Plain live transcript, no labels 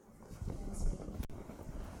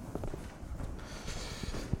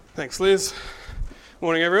Thanks, Liz.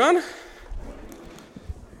 Morning, everyone.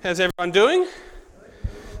 How's everyone doing?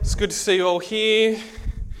 It's good to see you all here.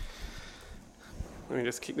 Let me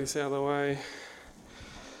just kick this out of the way.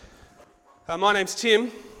 My name's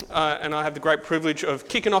Tim, and I have the great privilege of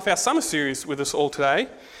kicking off our summer series with us all today.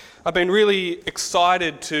 I've been really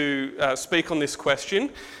excited to speak on this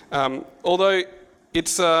question, although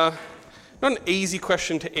it's not an easy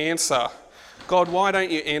question to answer. God, why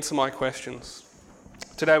don't you answer my questions?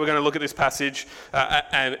 Today we're going to look at this passage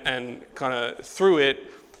and kind of through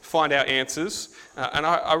it find our answers. And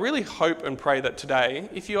I really hope and pray that today,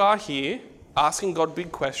 if you are here asking God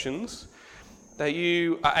big questions, that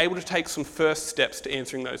you are able to take some first steps to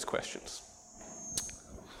answering those questions.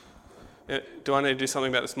 Do I need to do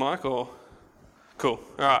something about this mic or? Cool,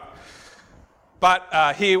 all right.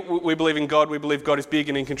 But here we believe in God, we believe God is big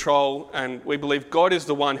and in control, and we believe God is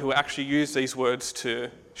the one who actually used these words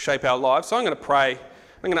to shape our lives. So I'm going to pray.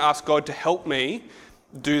 I'm going to ask God to help me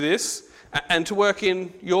do this and to work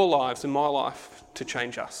in your lives and my life to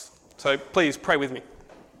change us. So please pray with me.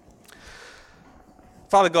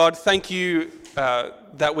 Father God, thank you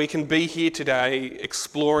that we can be here today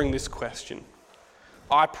exploring this question.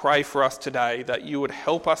 I pray for us today that you would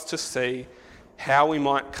help us to see how we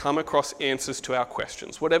might come across answers to our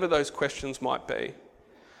questions, whatever those questions might be.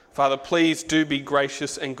 Father, please do be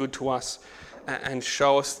gracious and good to us and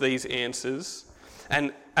show us these answers.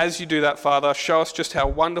 And as you do that, Father, show us just how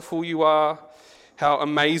wonderful you are, how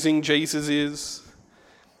amazing Jesus is.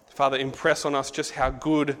 Father, impress on us just how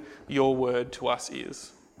good your word to us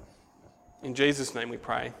is. In Jesus' name we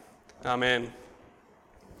pray. Amen.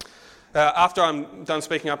 After I'm done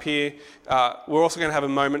speaking up here, we're also going to have a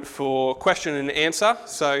moment for question and answer.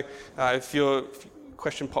 So if your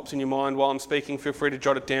question pops in your mind while I'm speaking, feel free to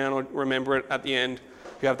jot it down or remember it at the end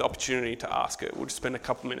if you have the opportunity to ask it. We'll just spend a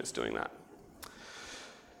couple minutes doing that.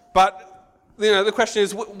 But, the question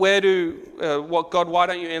is, God, why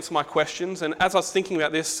don't you answer my questions? And as I was thinking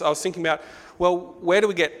about this, I was thinking about, where do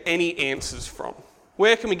we get any answers from?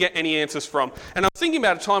 Where can we get any answers from? And I was thinking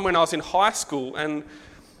about a time when I was in high school, and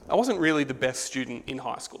I wasn't really the best student in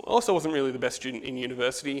high school. I also wasn't really the best student in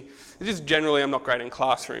university. Just generally, I'm not great in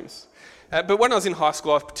classrooms. But when I was in high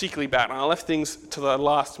school, I was particularly bad, and I left things to the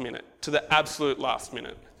last minute, to the absolute last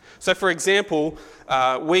minute. So, for example,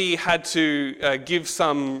 we had to give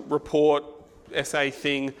some report, essay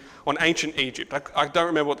thing on ancient Egypt. I don't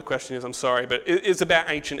remember what the question is, I'm sorry, but it's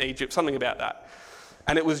about ancient Egypt, something about that.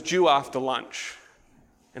 And it was due after lunch,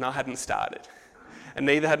 and I hadn't started. And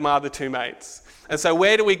neither had my other two mates. And so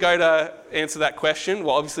where do we go to answer that question?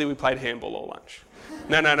 Well, obviously we played handball all lunch.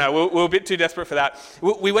 No, we were a bit too desperate for that.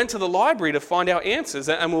 We went to the library to find our answers,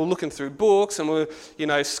 and we were looking through books, and we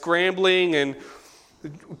were, scrambling, and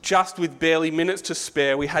just with barely minutes to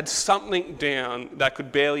spare, we had something down that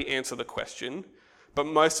could barely answer the question, but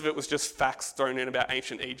most of it was just facts thrown in about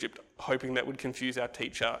ancient Egypt, hoping that would confuse our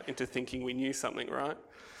teacher into thinking we knew something, right?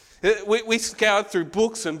 We scoured through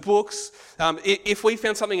books and books. If we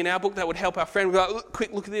found something in our book that would help our friend, we'd be like,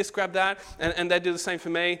 quick, look at this, grab that, and they'd do the same for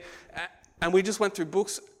me. And we just went through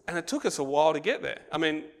books, and it took us a while to get there. I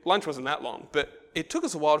mean, lunch wasn't that long, but it took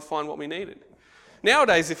us a while to find what we needed.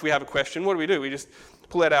 Nowadays, if we have a question, what do? We just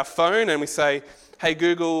pull out our phone and we say, hey,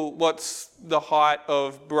 Google, what's the height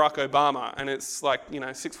of Barack Obama? And it's like,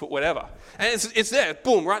 6 foot whatever. And it's there,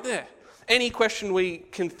 boom, right there. Any question we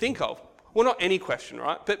can think of. Well, not any question,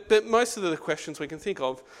 right? But most of the questions we can think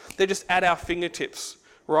of, they're just at our fingertips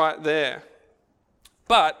right there.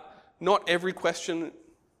 But not every question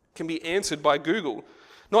can be answered by Google.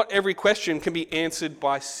 Not every question can be answered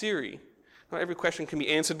by Siri. Not every question can be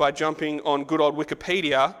answered by jumping on good old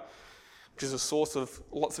Wikipedia, which is a source of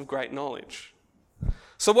lots of great knowledge.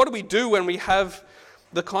 So what do we do when we have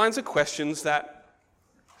the kinds of questions that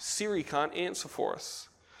Siri can't answer for us,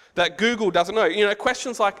 that Google doesn't know?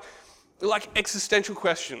 Questions like existential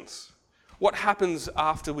questions. What happens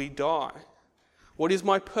after we die? What is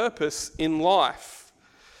my purpose in life?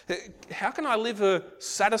 How can I live a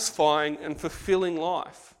satisfying and fulfilling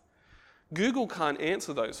life? Google can't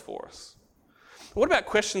answer those for us. What about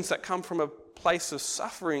questions that come from a place of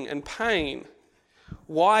suffering and pain?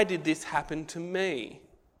 Why did this happen to me?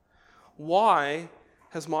 Why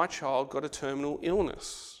has my child got a terminal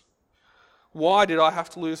illness? Why did I have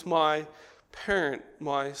to lose my parent,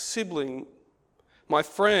 my sibling, my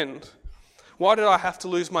friend? Why did I have to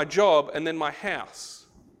lose my job and then my house?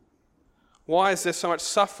 Why is there so much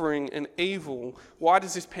suffering and evil? Why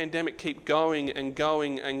does this pandemic keep going and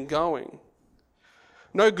going and going?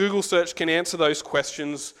 No Google search can answer those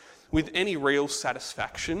questions with any real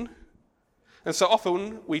satisfaction. And so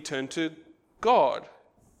often we turn to God.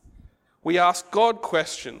 We ask God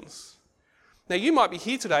questions. Now, you might be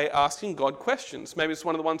here today asking God questions. Maybe it's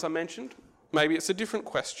one of the ones I mentioned. Maybe it's a different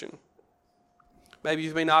question. Maybe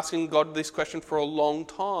you've been asking God this question for a long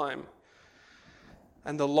time.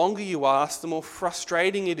 And the longer you ask, the more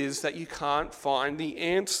frustrating it is that you can't find the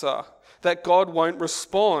answer, that God won't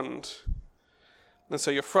respond. And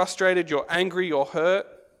so you're frustrated, you're angry, you're hurt.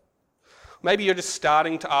 Maybe you're just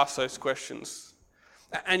starting to ask those questions.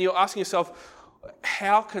 And you're asking yourself,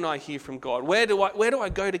 how can I hear from God? Where do I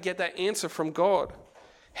go to get that answer from God?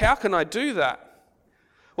 How can I do that?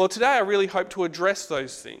 Well, today I really hope to address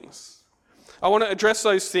those things. I want to address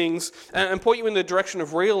those things and point you in the direction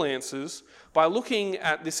of real answers by looking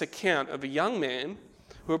at this account of a young man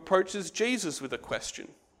who approaches Jesus with a question.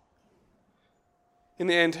 In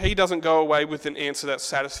the end, he doesn't go away with an answer that's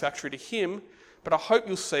satisfactory to him, but I hope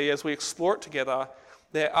you'll see as we explore it together,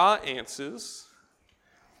 there are answers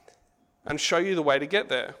and show you the way to get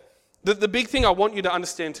there. The big thing I want you to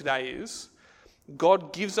understand today is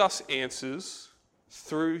God gives us answers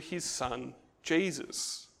through his son,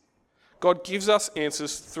 Jesus. God gives us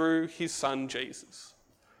answers through his son, Jesus.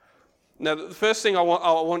 Now, the first thing I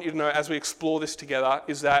want you to know as we explore this together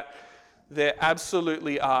is that there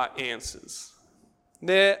absolutely are answers.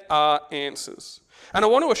 There are answers. And I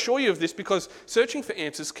want to assure you of this because searching for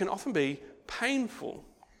answers can often be painful.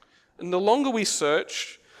 And the longer we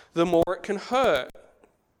search, the more it can hurt.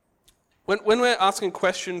 When we're asking a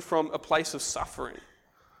question from a place of suffering,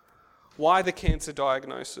 why the cancer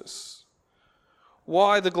diagnosis?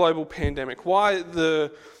 Why the global pandemic? Why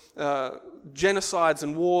the genocides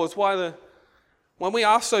and wars? When we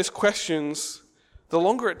ask those questions, the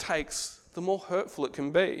longer it takes, the more hurtful it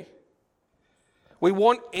can be. We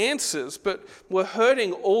want answers, but we're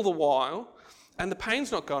hurting all the while, and the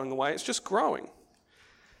pain's not going away, it's just growing.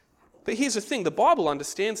 But here's the thing, the Bible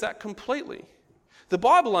understands that completely. The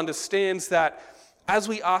Bible understands that as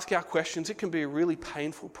we ask our questions, it can be a really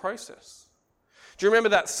painful process. Do you remember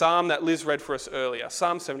that psalm that Liz read for us earlier,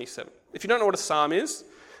 Psalm 77? If you don't know what a psalm is,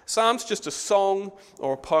 psalm's just a song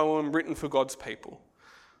or a poem written for God's people.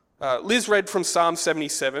 Liz read from Psalm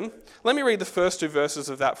 77. Let me read the first two verses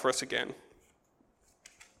of that for us again,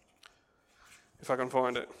 if I can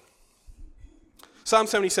find it. Psalm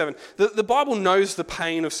 77. The Bible knows the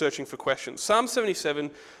pain of searching for questions. Psalm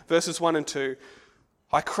 77, verses 1 and 2.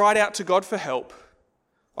 I cried out to God for help.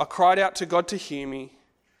 I cried out to God to hear me.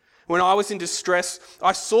 When I was in distress,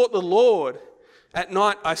 I sought the Lord. At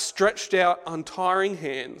night, I stretched out untiring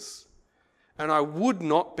hands, and I would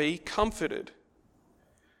not be comforted.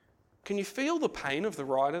 Can you feel the pain of the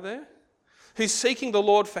writer there? Who's seeking the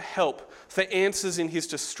Lord for help, for answers in his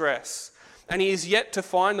distress. And he is yet to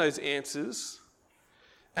find those answers.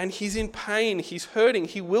 And he's in pain, he's hurting,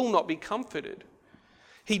 he will not be comforted.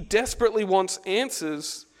 He desperately wants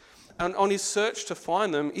answers, and on his search to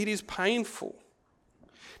find them, it is painful.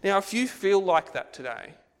 Now, if you feel like that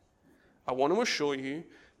today, I want to assure you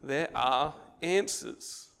there are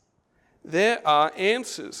answers. There are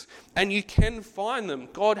answers, and you can find them.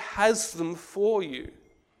 God has them for you.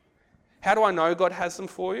 How do I know God has them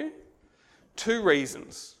for you? Two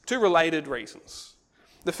reasons, two related reasons.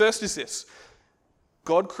 The first is this.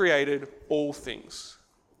 God created all things.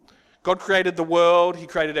 God created the world, he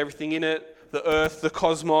created everything in it, the earth, the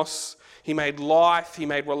cosmos. He made life, he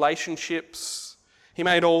made relationships, he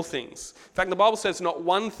made all things. In fact, the Bible says not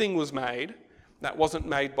one thing was made that wasn't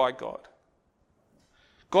made by God.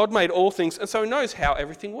 God made all things, and so he knows how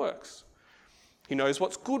everything works. He knows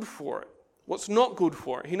what's good for it, what's not good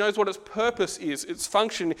for it. He knows what its purpose is, its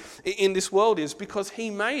function in this world is, because he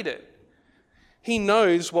made it. He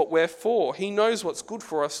knows what we're for. He knows what's good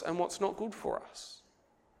for us and what's not good for us.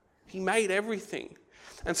 He made everything.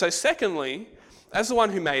 And so secondly, as the one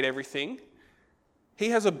who made everything, he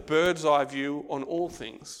has a bird's eye view on all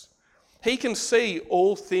things. He can see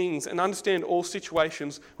all things and understand all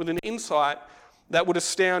situations with an insight that would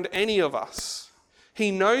astound any of us. He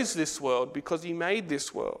knows this world because he made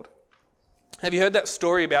this world. Have you heard that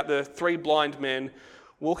story about the three blind men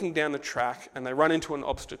walking down the track and they run into an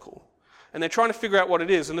obstacle? And they're trying to figure out what it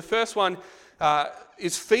is. And the first one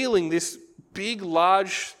is feeling this big,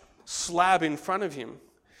 large slab in front of him.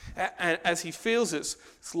 And as he feels it,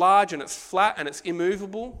 it's large and it's flat and it's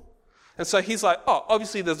immovable. And so he's like, oh,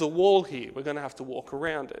 obviously there's a wall here. We're going to have to walk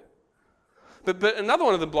around it. But another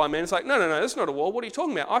one of the blind men is like, no, that's not a wall. What are you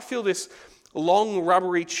talking about? I feel this long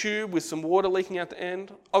rubbery tube with some water leaking out the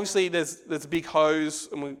end. Obviously there's a big hose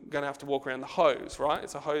and we're going to have to walk around the hose, right?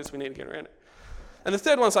 It's a hose, we need to get around it. And the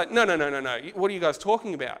third one's like, no. What are you guys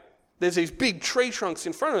talking about? There's these big tree trunks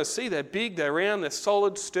in front of us. See, they're big, they're round, they're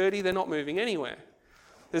solid, sturdy, they're not moving anywhere.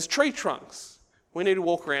 There's tree trunks. We need to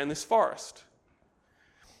walk around this forest.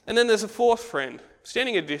 And then there's a fourth friend,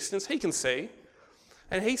 standing at a distance, he can see,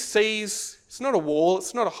 and he sees, it's not a wall,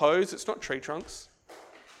 it's not a hose, it's not tree trunks.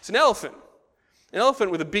 It's an elephant. An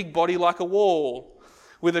elephant with a big body like a wall,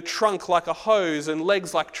 with a trunk like a hose and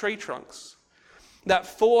legs like tree trunks. That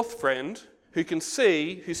fourth friend who can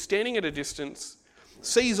see, who's standing at a distance,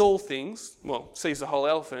 sees all things, sees the whole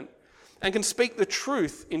elephant, and can speak the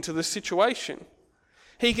truth into the situation.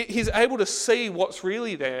 He's able to see what's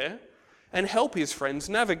really there and help his friends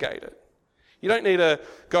navigate it. You don't need to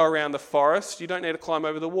go around the forest. You don't need to climb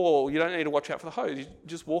over the wall. You don't need to watch out for the hose. You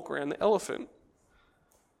just walk around the elephant.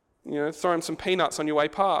 Throw him some peanuts on your way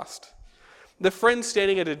past. The friend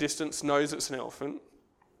standing at a distance knows it's an elephant.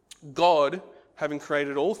 God, having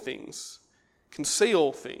created all things, can see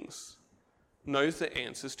all things, knows the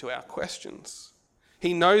answers to our questions.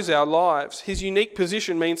 He knows our lives. His unique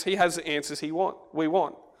position means he has the answers we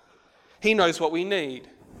want. He knows what we need.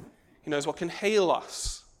 He knows what can heal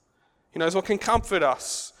us. He knows what can comfort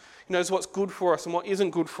us. He knows what's good for us and what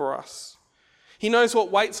isn't good for us. He knows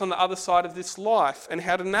what waits on the other side of this life and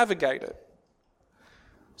how to navigate it.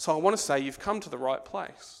 So I want to say you've come to the right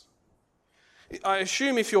place. I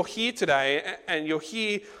assume if you're here today and you're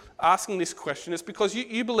here asking this question, it's because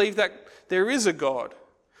you believe that there is a God,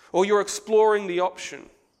 or you're exploring the option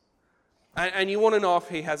and you want to know if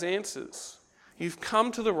he has answers. You've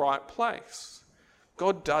come to the right place.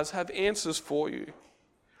 God does have answers for you.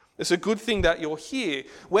 It's a good thing that you're here.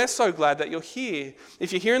 We're so glad that you're here.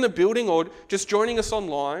 If you're here in the building or just joining us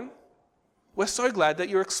online, we're so glad that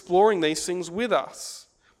you're exploring these things with us.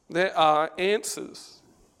 There are answers.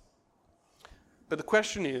 But the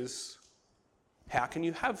question is, how can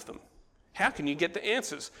you have them? How can you get the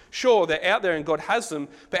answers? Sure, they're out there and God has them,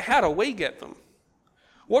 but how do we get them?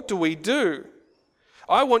 What do we do?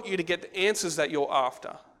 I want you to get the answers that you're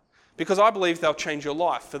after, because I believe they'll change your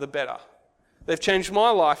life for the better. They've changed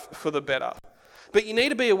my life for the better. But you need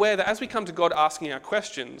to be aware that as we come to God asking our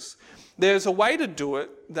questions, there's a way to do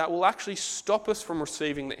it that will actually stop us from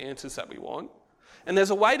receiving the answers that we want. And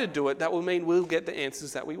there's a way to do it that will mean we'll get the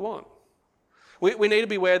answers that we want. We need to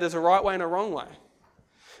be aware there's a right way and a wrong way.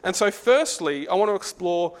 And so firstly, I want to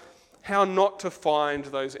explore how not to find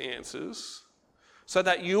those answers so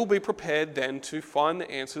that you'll be prepared then to find the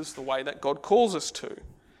answers the way that God calls us to.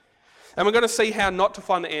 And we're going to see how not to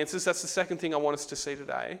find the answers. That's the second thing I want us to see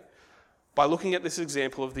today by looking at this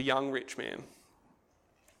example of the young rich man.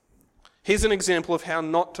 Here's an example of how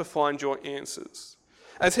not to find your answers.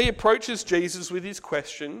 As he approaches Jesus with his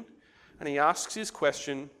question, and he asks his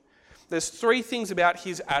question, there's three things about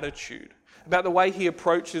his attitude, about the way he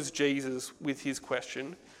approaches Jesus with his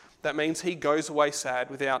question, that means he goes away sad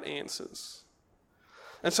without answers.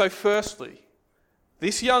 And so firstly,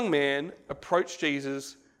 this young man approached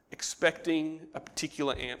Jesus expecting a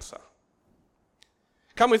particular answer.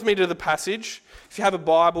 Come with me to the passage. If you have a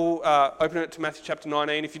Bible, open it to Matthew chapter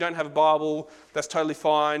 19. If you don't have a Bible, that's totally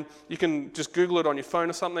fine. You can just Google it on your phone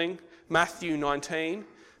or something, Matthew 19,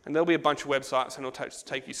 and there'll be a bunch of websites and it'll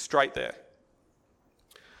take you straight there.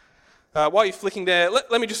 While you're flicking there,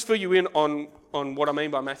 let me just fill you in on what I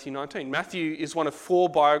mean by Matthew 19. Matthew is one of 4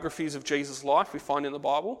 biographies of Jesus' life we find in the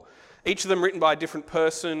Bible, each of them written by a different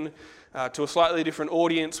person to a slightly different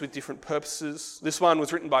audience with different purposes. This one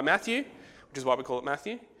was written by Matthew, which is why we call it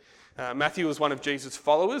Matthew. Matthew was one of Jesus'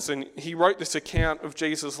 followers, and he wrote this account of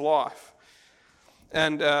Jesus' life.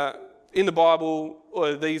 And in the Bible,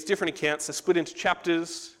 these different accounts are split into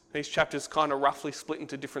chapters. These chapters kind of roughly split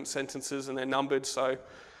into different sentences, and they're numbered. So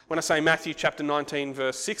when I say Matthew chapter 19,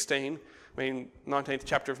 verse 16, I mean 19th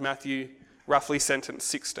chapter of Matthew, roughly sentence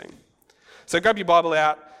 16. So grab your Bible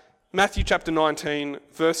out, Matthew chapter 19,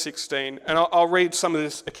 verse 16, and I'll read some of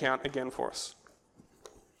this account again for us.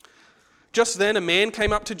 Just then a man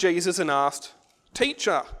came up to Jesus and asked,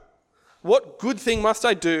 "Teacher, what good thing must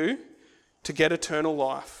I do to get eternal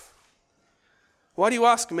life?" "Why do you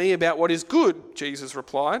ask me about what is good?" Jesus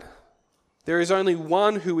replied. "There is only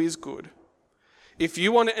one who is good. If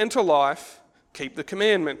you want to enter life, keep the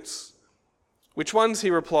commandments." "Which ones?" he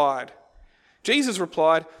replied. Jesus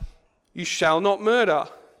replied, "You shall not murder.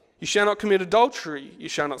 You shall not commit adultery. You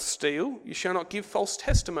shall not steal. You shall not give false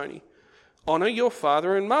testimony. Honour your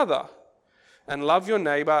father and mother, and love your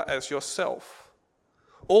neighbour as yourself.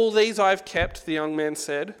 All these I have kept," the young man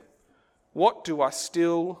said. "What do I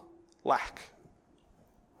still lack?"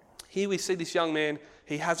 Here we see this young man,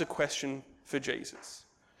 he has a question for Jesus.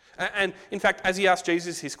 And in fact, as he asked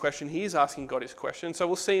Jesus his question, he is asking God his question. So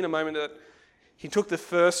we'll see in a moment that he took the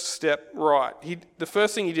first step right. The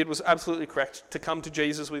first thing he did was absolutely correct, to come to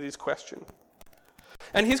Jesus with his question.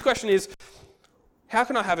 And his question is, how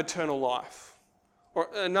can I have eternal life? Or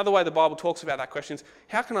another way the Bible talks about that question is,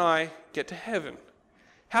 how can I get to heaven?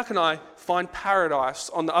 How can I find paradise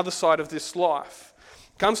on the other side of this life?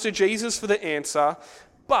 Comes to Jesus for the answer,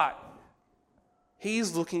 but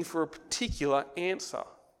he's looking for a particular answer.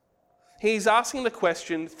 He's asking the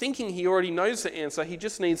question, thinking he already knows the answer, he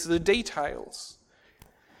just needs the details.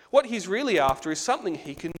 What he's really after is something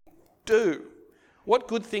he can do. What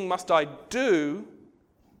good thing must I do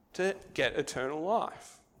to get eternal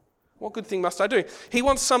life? What good thing must I do? He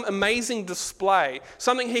wants some amazing display,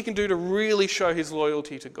 something he can do to really show his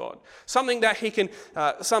loyalty to God. Something that he can,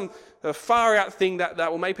 some far out thing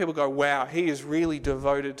that will make people go, wow, he is really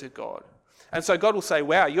devoted to God. And so God will say,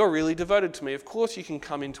 wow, you're really devoted to me. Of course you can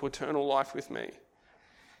come into eternal life with me.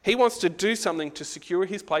 He wants to do something to secure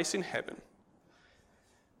his place in heaven.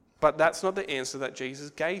 But that's not the answer that Jesus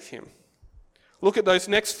gave him. Look at those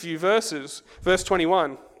next few verses. Verse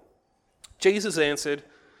 21. Jesus answered,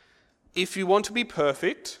 if you want to be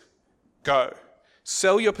perfect, go.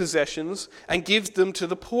 Sell your possessions and give them to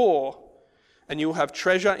the poor, and you will have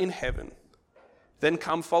treasure in heaven. Then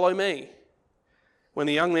come follow me. When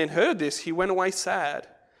the young man heard this, he went away sad,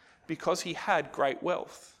 because he had great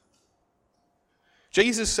wealth.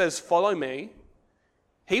 Jesus says, follow me.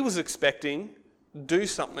 He was expecting, do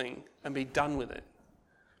something and be done with it.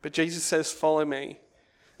 But Jesus says, follow me,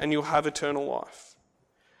 and you'll have eternal life.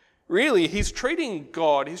 Really, he's treating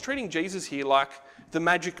Jesus here like the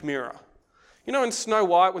magic mirror. You know in Snow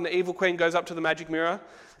White, when the evil queen goes up to the magic mirror,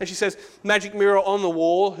 and she says, magic mirror on the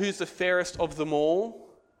wall, who's the fairest of them all?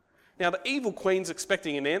 Now, the evil queen's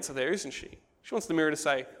expecting an answer there, isn't she? She wants the mirror to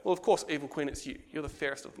say, well, of course, evil queen, it's you. You're the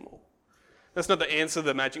fairest of them all. That's not the answer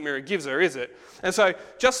the magic mirror gives her, is it? And so,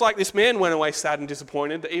 just like this man went away sad and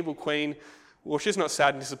disappointed, the evil queen, well, she's not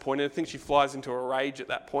sad and disappointed. I think she flies into a rage at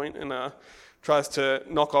that point and tries to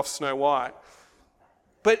knock off Snow White.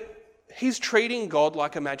 But he's treating God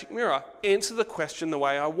like a magic mirror. Answer the question the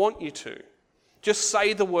way I want you to. Just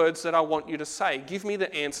say the words that I want you to say. Give me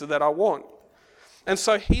the answer that I want. And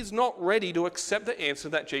so he's not ready to accept the answer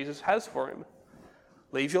that Jesus has for him.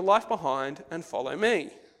 Leave your life behind and follow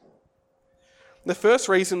me. The first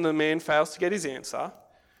reason the man fails to get his answer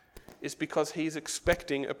is because he's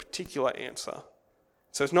expecting a particular answer.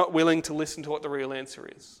 So he's not willing to listen to what the real answer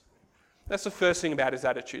is. That's the first thing about his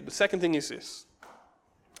attitude. The second thing is this.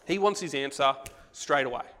 He wants his answer straight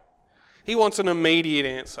away. He wants an immediate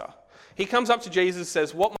answer. He comes up to Jesus and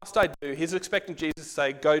says, what must I do? He's expecting Jesus to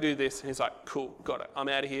say, go do this. And he's like, cool, got it. I'm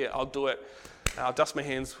out of here. I'll do it. I'll dust my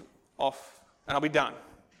hands off and I'll be done.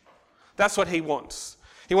 That's what he wants.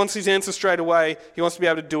 He wants his answer straight away. He wants to be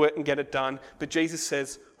able to do it and get it done. But Jesus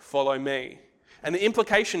says, follow me. And the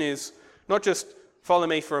implication is not just follow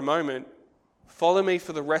me for a moment, follow me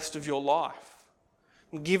for the rest of your life.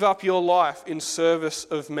 Give up your life in service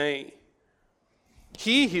of me.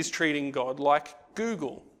 Here he's treating God like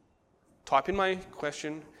Google. Type in my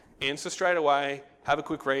question, answer straight away, have a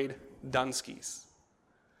quick read, Dunskies.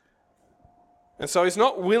 And so he's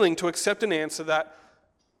not willing to accept an answer that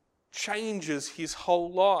changes his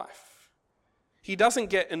whole life. He doesn't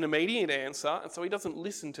get an immediate answer, and so he doesn't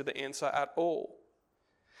listen to the answer at all.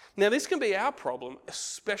 Now, this can be our problem,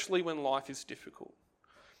 especially when life is difficult.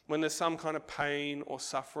 When there's some kind of pain or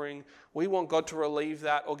suffering, we want God to relieve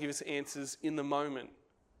that or give us answers in the moment.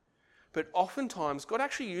 But oftentimes, God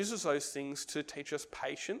actually uses those things to teach us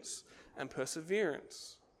patience and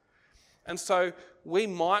perseverance. And so we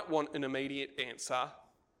might want an immediate answer,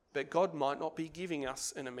 but God might not be giving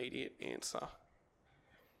us an immediate answer.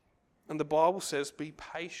 And the Bible says, be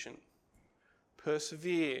patient,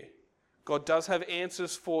 persevere. God does have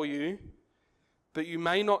answers for you, but you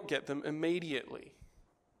may not get them immediately.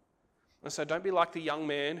 And so don't be like the young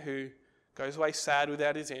man who goes away sad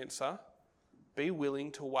without his answer. Be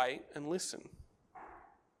willing to wait and listen.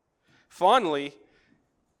 Finally,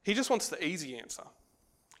 he just wants the easy answer.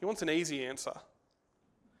 He wants an easy answer.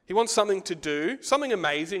 He wants something to do, something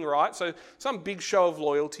amazing, right? So some big show of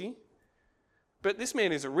loyalty. But this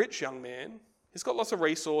man is a rich young man. He's got lots of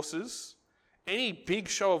resources. Any big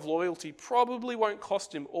show of loyalty probably won't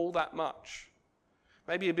cost him all that much.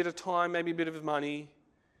 Maybe a bit of time, maybe a bit of money.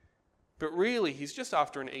 But really, he's just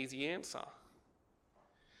after an easy answer.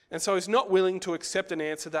 And so he's not willing to accept an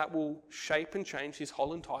answer that will shape and change his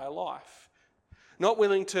whole entire life. Not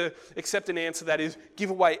willing to accept an answer that is give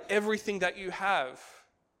away everything that you have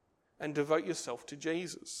and devote yourself to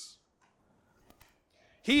Jesus.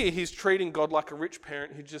 Here he's treating God like a rich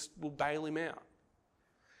parent who just will bail him out.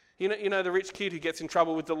 You know the rich kid who gets in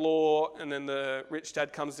trouble with the law and then the rich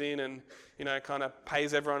dad comes in and, kind of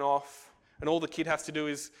pays everyone off. And all the kid has to do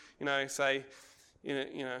is, say,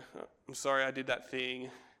 I'm sorry I did that thing.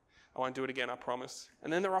 I won't do it again, I promise.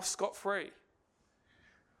 And then they're off scot-free.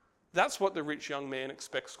 That's what the rich young man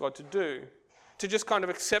expects God to do. To just kind of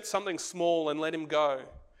accept something small and let him go.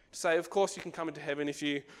 To say, of course you can come into heaven if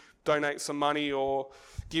you donate some money or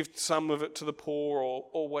give some of it to the poor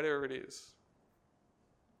or whatever it is.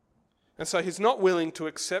 And so he's not willing to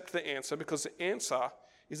accept the answer because the answer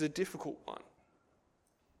is a difficult one.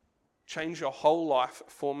 Change your whole life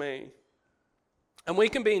for me. And we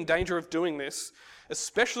can be in danger of doing this,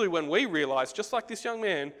 especially when we realise, just like this young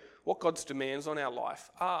man, what God's demands on our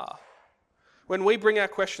life are. When we bring our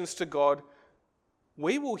questions to God,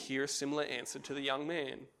 we will hear a similar answer to the young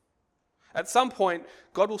man. At some point,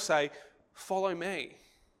 God will say, follow me.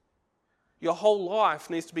 Your whole life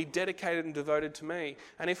needs to be dedicated and devoted to me.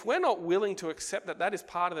 And if we're not willing to accept that that is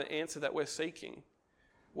part of the answer that we're seeking,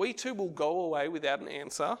 we too will go away without an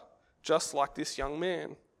answer, just like this young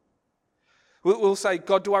man. We'll say,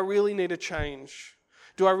 God, do I really need to change?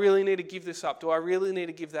 Do I really need to give this up? Do I really need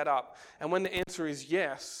to give that up? And when the answer is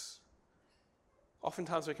yes,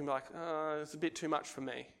 oftentimes we can be like, it's a bit too much for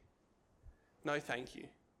me. No, thank you.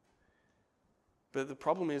 But the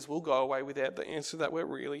problem is we'll go away without the answer that we're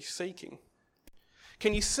really seeking.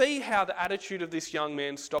 Can you see how the attitude of this young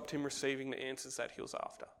man stopped him receiving the answers that he was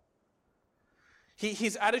after?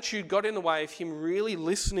 His attitude got in the way of him really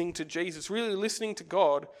listening to Jesus, really listening to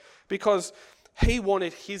God, because he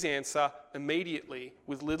wanted his answer immediately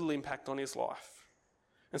with little impact on his life.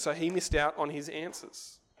 And so he missed out on his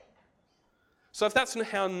answers. So if that's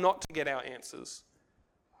how not to get our answers,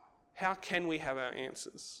 how can we have our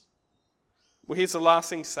answers? Well, here's the last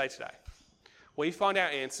thing to say today. We find our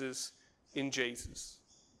answers in Jesus.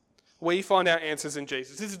 We find our answers in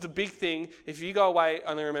Jesus. This is the big thing. If you go away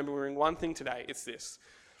only remembering one thing today, it's this.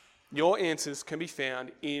 Your answers can be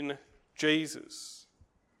found in Jesus.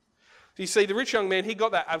 You see, the rich young man, he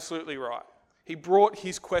got that absolutely right. He brought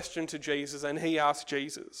his question to Jesus and he asked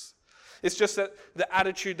Jesus. It's just that the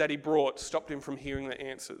attitude that he brought stopped him from hearing the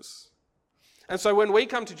answers. And so when we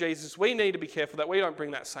come to Jesus, we need to be careful that we don't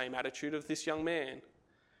bring that same attitude of this young man.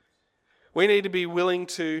 We need to be willing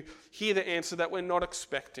to hear the answer that we're not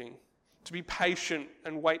expecting, to be patient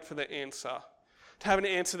and wait for the answer, to have an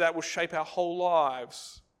answer that will shape our whole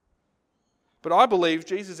lives. But I believe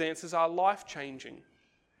Jesus' answers are life-changing,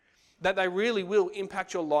 that they really will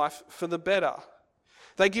impact your life for the better.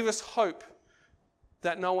 They give us hope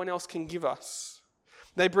that no one else can give us.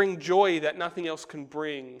 They bring joy that nothing else can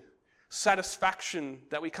bring, satisfaction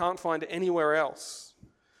that we can't find anywhere else.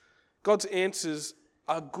 God's answers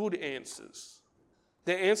are good answers.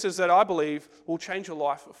 They're answers that I believe will change your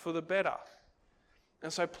life for the better.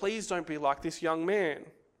 And so please don't be like this young man.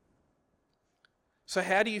 So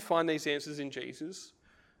how do you find these answers in Jesus?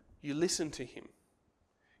 You listen to him.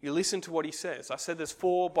 You listen to what he says. I said there's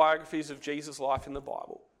 4 biographies of Jesus' life in the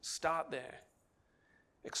Bible. Start there.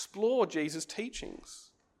 Explore Jesus' teachings.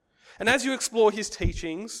 And as you explore his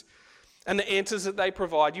teachings and the answers that they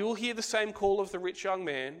provide, you will hear the same call of the rich young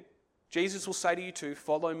man. Jesus will say to you too,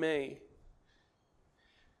 follow me.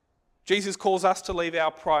 Jesus calls us to leave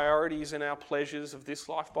our priorities and our pleasures of this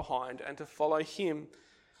life behind and to follow him,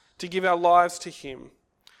 to give our lives to him,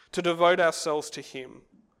 to devote ourselves to him.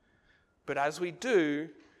 But as we do,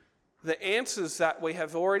 the answers that we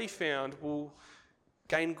have already found will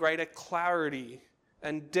gain greater clarity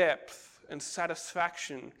and depth and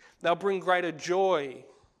satisfaction. They'll bring greater joy.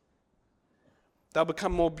 They'll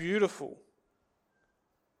become more beautiful.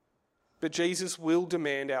 But Jesus will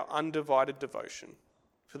demand our undivided devotion.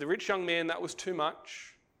 For the rich young man, that was too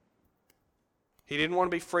much. He didn't want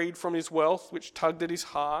to be freed from his wealth, which tugged at his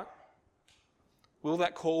heart. Will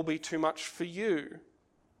that call be too much for you?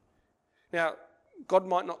 Now, God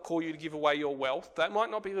might not call you to give away your wealth. That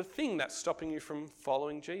might not be the thing that's stopping you from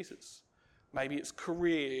following Jesus. Maybe it's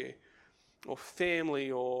career or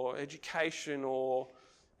family or education or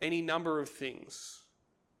any number of things.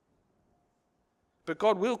 But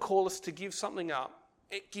God will call us to give something up,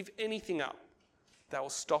 give anything up that will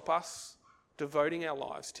stop us devoting our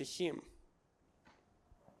lives to him.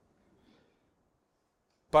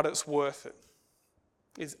 But it's worth it.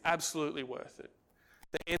 It's absolutely worth it.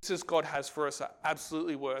 The answers God has for us are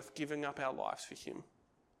absolutely worth giving up our lives for him.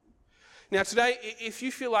 Now today, if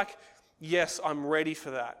you feel like, yes, I'm ready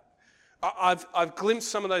for that, I've glimpsed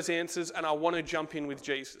some of those answers and I want to jump in with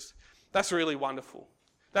Jesus, that's really wonderful.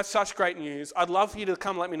 That's such great news. I'd love for you to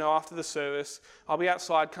come let me know after the service. I'll be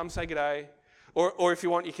outside, come say good day. Or if you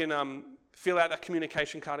want, you can fill out that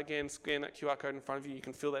communication card again, scan that QR code in front of you. You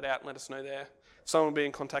can fill that out and let us know there. Someone will be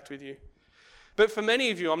in contact with you. But for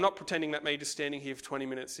many of you, I'm not pretending that me just standing here for 20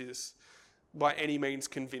 minutes is by any means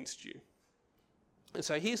convinced you. And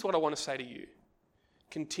so here's what I want to say to you.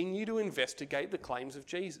 continue to investigate the claims of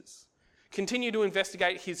Jesus. Continue to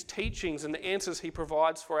investigate his teachings and the answers he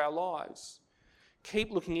provides for our lives.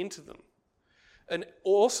 Keep looking into them. An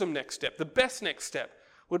awesome next step, the best next step,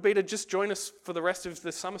 would be to just join us for the rest of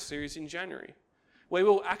the summer series in January, where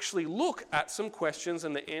we'll actually look at some questions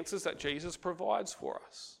and the answers that Jesus provides for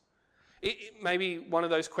us. Maybe one of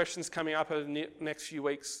those questions coming up over the next few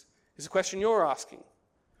weeks is a question you're asking.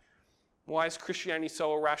 Why is Christianity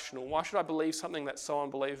so irrational? Why should I believe something that's so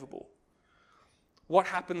unbelievable? What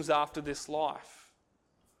happens after this life?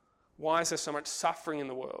 Why is there so much suffering in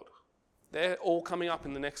the world? They're all coming up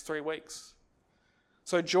in the next 3 weeks.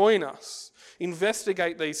 So join us.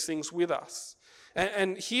 Investigate these things with us.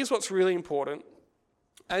 And here's what's really important.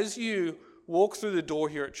 As you walk through the door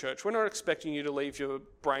here at church, we're not expecting you to leave your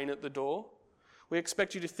brain at the door. We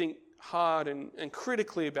expect you to think hard and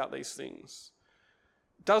critically about these things.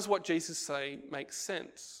 Does what Jesus say make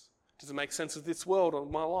sense? Does it make sense of this world or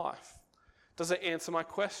my life? Does it answer my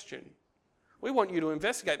question? We want you to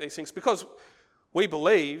investigate these things because we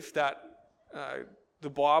believe that the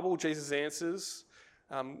Bible, Jesus' answers,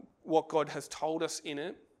 what God has told us in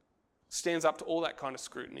it, stands up to all that kind of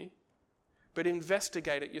scrutiny. But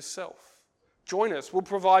investigate it yourself. Join us. We'll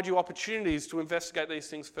provide you opportunities to investigate these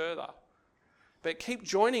things further. But keep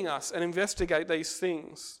joining us and investigate these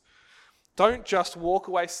things. Don't just walk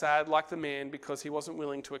away sad like the man because he wasn't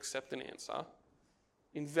willing to accept an answer.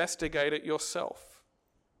 Investigate it yourself.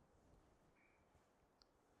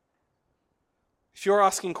 If you're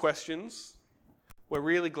asking questions, we're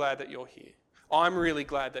really glad that you're here. I'm really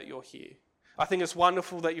glad that you're here. I think it's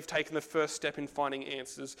wonderful that you've taken the first step in finding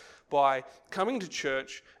answers by coming to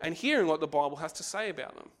church and hearing what the Bible has to say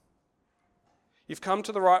about them. You've come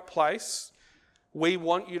to the right place. We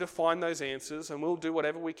want you to find those answers and we'll do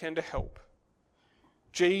whatever we can to help.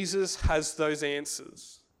 Jesus has those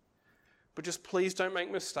answers. But just please don't make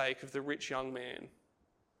the mistake of the rich young man.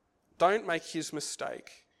 Don't make his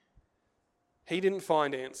mistake. He didn't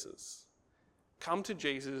find answers. Come to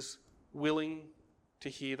Jesus willing to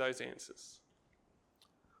hear those answers.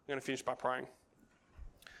 I'm going to finish by praying.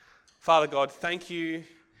 Father God, thank you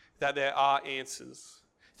that there are answers.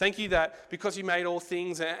 Thank you that because you made all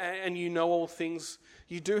things and you know all things,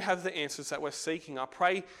 you do have the answers that we're seeking. I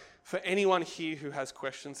pray for anyone here who has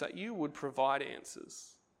questions that you would provide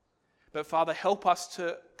answers. But Father, help us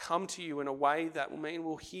to come to you in a way that will mean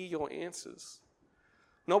we'll hear your answers.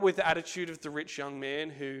 Not with the attitude of the rich young man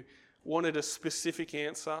who wanted a specific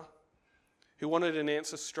answer, who wanted an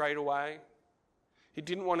answer straight away. He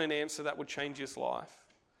didn't want an answer that would change his life.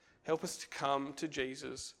 Help us to come to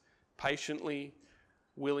Jesus patiently,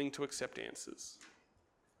 willing to accept answers.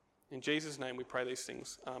 In Jesus' name we pray these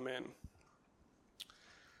things. Amen.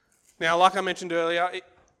 Now, like I mentioned earlier,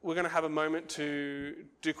 we're going to have a moment to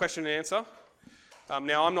do question and answer.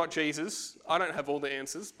 Now, I'm not Jesus. I don't have all the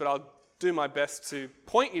answers, but I'll do my best to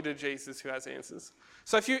point you to Jesus who has answers.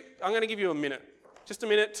 So I'm going to give you a minute. Just a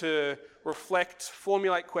minute to reflect,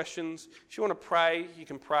 formulate questions. If you want to pray, you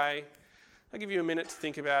can pray. I'll give you a minute to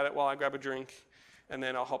think about it while I grab a drink, and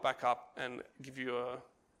then I'll hop back up and give you a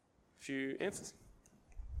few answers.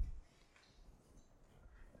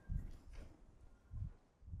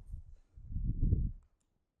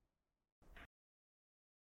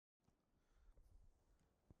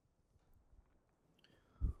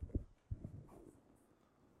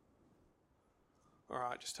 All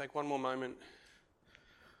right, just take one more moment.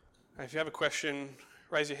 If you have a question,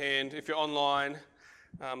 raise your hand. If you're online,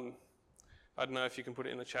 I don't know if you can put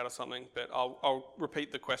it in the chat or something, but I'll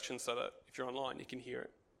repeat the question so that if you're online, you can hear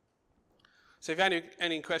it. So if you have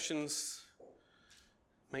any questions,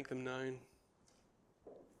 make them known.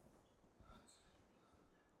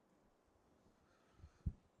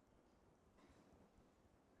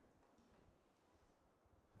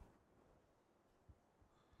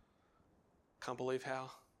 Can't believe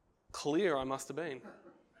how clear I must have been.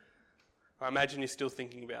 I imagine you're still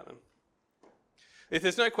thinking about them. If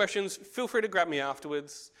there's no questions, feel free to grab me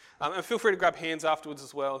afterwards. And feel free to grab hands afterwards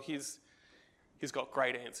as well. He's got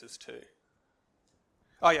great answers too.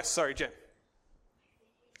 Oh yes, sorry, Jen.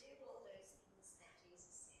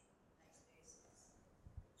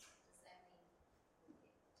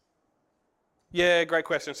 Yeah, great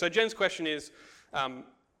question. So Jen's question is,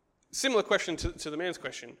 similar question to the man's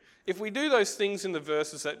question. If we do those things in the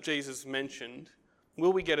verses that Jesus mentioned,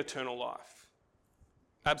 will we get eternal life?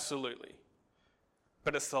 Absolutely.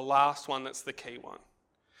 But it's the last one that's the key one.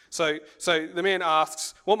 So the man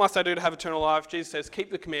asks, what must I do to have eternal life? Jesus says,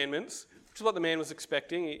 keep the commandments, which is what the man was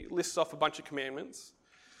expecting. He lists off a bunch of commandments.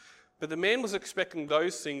 But the man was expecting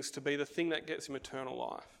those things to be the thing that gets him eternal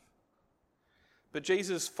life. But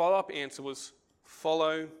Jesus' follow-up answer was,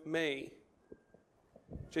 follow me.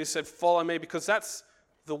 Jesus said, follow me, because that's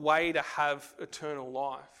the way to have eternal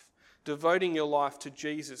life. Devoting your life to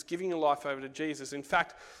Jesus, giving your life over to Jesus. In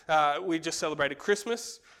fact, we just celebrated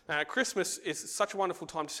Christmas. Christmas is such a wonderful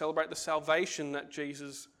time to celebrate the salvation that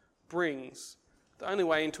Jesus brings. The only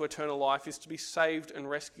way into eternal life is to be saved and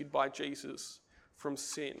rescued by Jesus from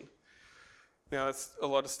sin. Now, that's a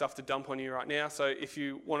lot of stuff to dump on you right now, so if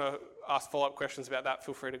you want to ask follow-up questions about that,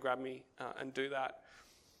 feel free to grab me and do that.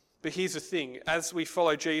 But here's the thing, as we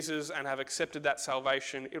follow Jesus and have accepted that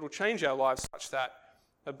salvation, it'll change our lives such that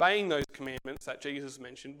obeying those commandments that Jesus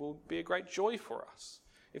mentioned will be a great joy for us.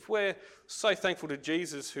 If we're so thankful to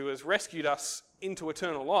Jesus who has rescued us into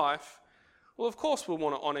eternal life, well, of course we'll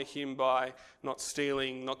want to honour him by not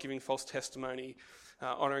stealing, not giving false testimony,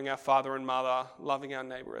 honouring our father and mother, loving our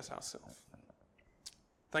neighbour as ourselves.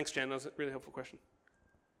 Thanks, Jan. That was a really helpful question.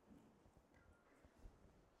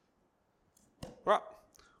 Right.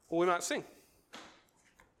 Well, we might sing.